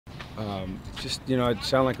Just, it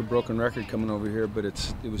sounds like a broken record coming over here, but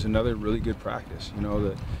it was another really good practice.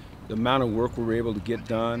 The amount of work we were able to get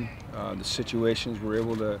done, the situations we're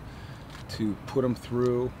able to put them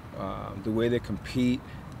through, the way they compete,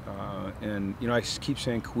 and I keep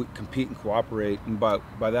saying compete and cooperate, and by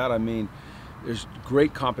that I mean there's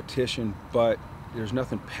great competition, but there's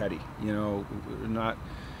nothing petty. Not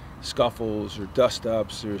scuffles or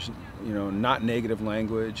dust-ups. There's not negative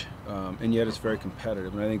language, and yet it's very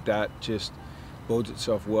competitive. And I think that just bodes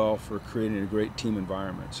itself well for creating a great team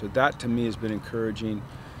environment. So that to me has been encouraging.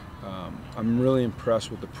 I'm really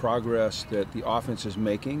impressed with the progress that the offense is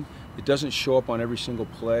making. It doesn't show up on every single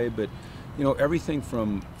play, but everything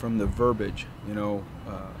from the verbiage,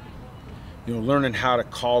 learning how to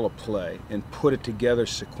call a play and put it together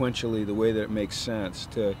sequentially the way that it makes sense,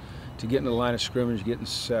 to getting the line of scrimmage, getting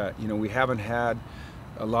set. We haven't had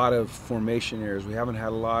a lot of formation errors. We haven't had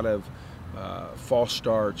a lot of false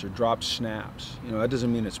starts or dropped snaps. That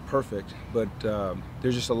doesn't mean it's perfect, but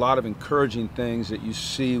there's just a lot of encouraging things that you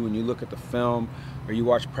see when you look at the film or you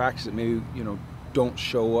watch practice that maybe don't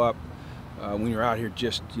show up when you're out here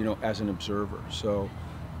just as an observer. So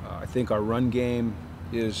I think our run game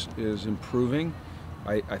is improving.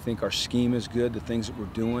 I think our scheme is good, the things that we're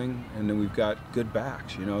doing, and then we've got good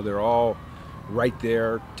backs. They're all right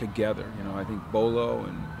there together. I think Bolu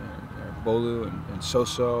and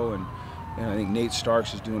Soso, and I think Nate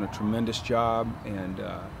Starks is doing a tremendous job, and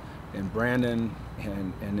Brandon,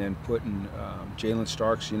 and then putting Jalen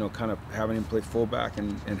Starks, kind of having him play fullback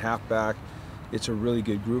and halfback. It's a really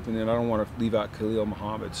good group, and then I don't want to leave out Khalil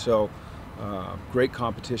Muhammad. So great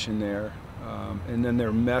competition there, and then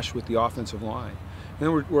their mesh with the offensive line. And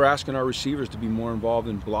then we're asking our receivers to be more involved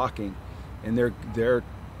in blocking, and they're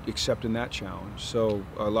accepting that challenge. So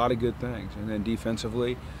a lot of good things. And then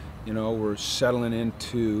defensively, we're settling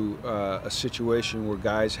into a situation where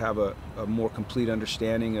guys have a more complete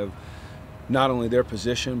understanding of not only their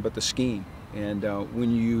position but the scheme. And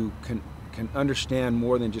when you can understand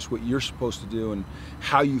more than just what you're supposed to do and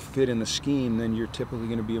how you fit in the scheme, then you're typically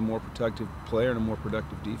going to be a more productive player and a more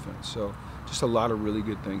productive defense. So just a lot of really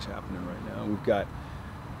good things happening right now. We've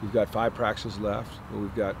got 5 practices left.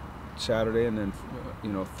 We've got Saturday and then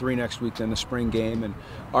 3 next week, then the spring game. And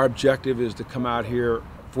our objective is to come out here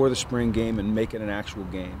for the spring game and make it an actual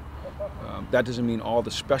game. That doesn't mean all the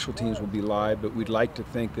special teams will be live, but we'd like to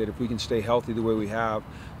think that if we can stay healthy the way we have,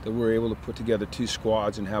 that we're able to put together 2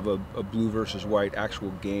 squads and have a blue versus white actual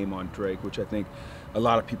game on Drake, which I think a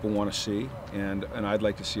lot of people want to see, and I'd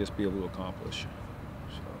like to see us be able to accomplish.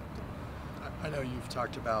 I know you've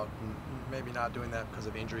talked about maybe not doing that because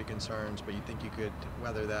of injury concerns, but you think you could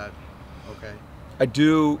weather that okay? I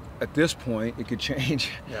do. At this point, it could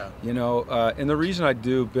change. Yeah. And the reason I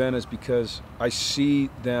do, Ben, is because I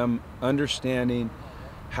see them understanding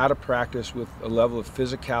how to practice with a level of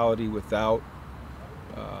physicality without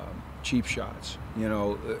cheap shots.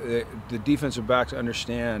 The defensive backs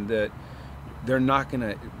understand that they're not going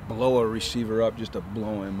to blow a receiver up just to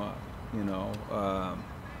blow him up.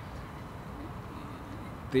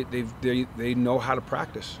 They know how to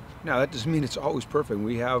practice. Now that doesn't mean it's always perfect.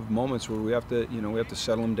 We have moments where we have to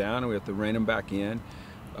settle them down and we have to rein them back in.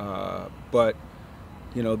 But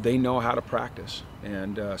they know how to practice,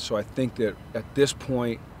 and so I think that at this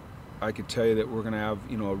point, I could tell you that we're going to have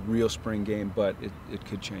a real spring game, but it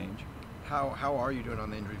could change. How are you doing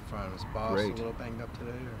on the injury front? Was Boss Great. A little banged up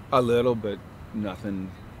today? Or? A little, but nothing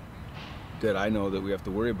that I know that we have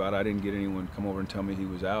to worry about. I didn't get anyone come over and tell me he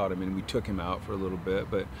was out. I mean, we took him out for a little bit,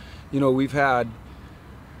 but we've had,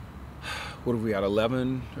 what have we had,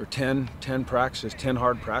 11 or 10 practices, 10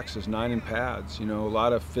 hard practices, 9 in pads. A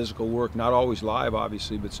lot of physical work, not always live,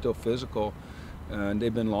 obviously, but still physical. And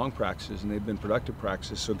they've been long practices and they've been productive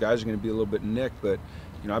practices. So guys are going to be a little bit nicked, but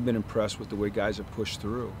I've been impressed with the way guys have pushed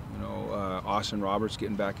through. Austin Roberts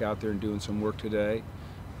getting back out there and doing some work today.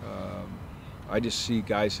 I just see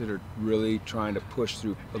guys that are really trying to push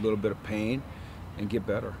through a little bit of pain and get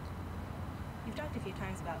better. You've talked a few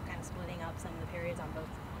times about kind of splitting up some of the periods on both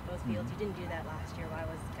fields. You didn't do that last year. Why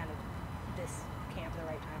was kind of this camp the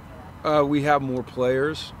right time for that? We have more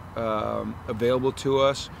players available to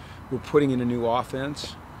us. We're putting in a new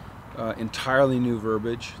offense, entirely new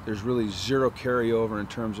verbiage. There's really zero carryover in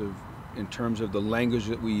terms of the language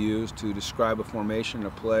that we use to describe a formation, a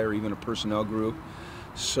play, or even a personnel group.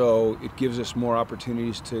 So it gives us more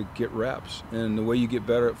opportunities to get reps. And the way you get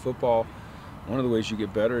better at football, one of the ways you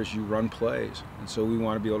get better is you run plays. And so we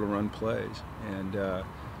want to be able to run plays. And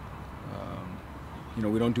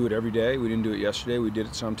we don't do it every day. We didn't do it yesterday. We did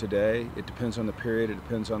it some today. It depends on the period. It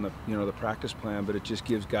depends on the the practice plan. But it just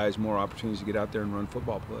gives guys more opportunities to get out there and run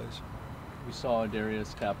football plays. We saw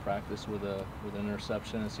Darius cap practice with an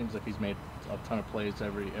interception. It seems like he's made a ton of plays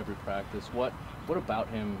every practice. What about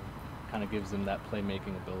him kind of gives him that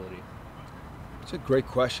playmaking ability? It's a great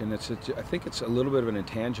question. I think it's a little bit of an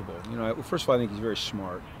intangible. You know, first of all, I think he's very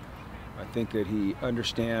smart. I think that he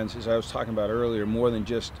understands, as I was talking about earlier, more than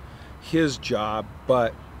just his job,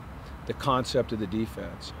 but the concept of the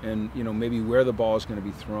defense, and you know, maybe where the ball is going to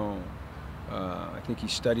be thrown. I think he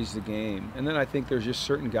studies the game, and then I think there's just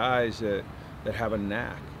certain guys that have a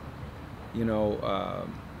knack. You know,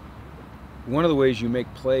 one of the ways you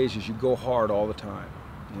make plays is you go hard all the time.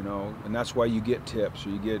 You know, and that's why you get tips or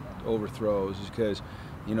you get overthrows, is because,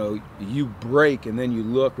 you know, you break and then you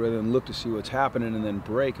look rather than look to see what's happening and then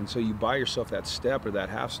break, and so you buy yourself that step or that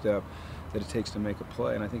half step that it takes to make a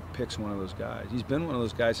play. And I think Pick's one of those guys. He's been one of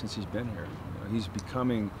those guys since he's been here. You know, he's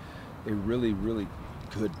becoming a really, really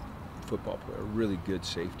good football player, a really good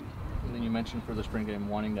safety. And then you mentioned for the spring game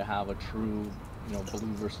wanting to have a true, you know,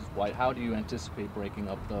 blue versus white. How do you anticipate breaking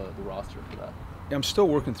up the roster for that? I'm still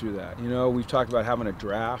working through that. You know, we've talked about having a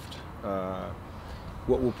draft.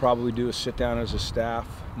 What we'll probably do is sit down as a staff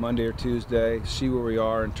Monday or Tuesday, see where we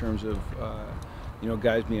are in terms of, you know,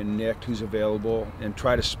 guys being nicked, who's available, and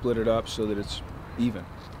try to split it up so that it's even.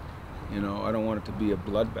 You know, I don't want it to be a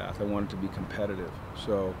bloodbath. I want it to be competitive.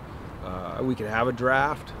 So we could have a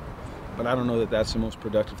draft, but I don't know that that's the most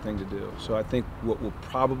productive thing to do. So I think what we'll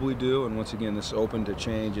probably do, and once again, this is open to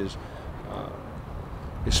change, is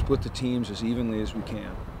split the teams as evenly as we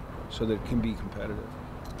can so that it can be competitive.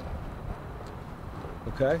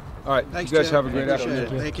 Okay? All right. Thanks, you guys Jim. have a great Appreciate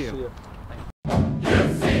afternoon. it. Thank you. See ya.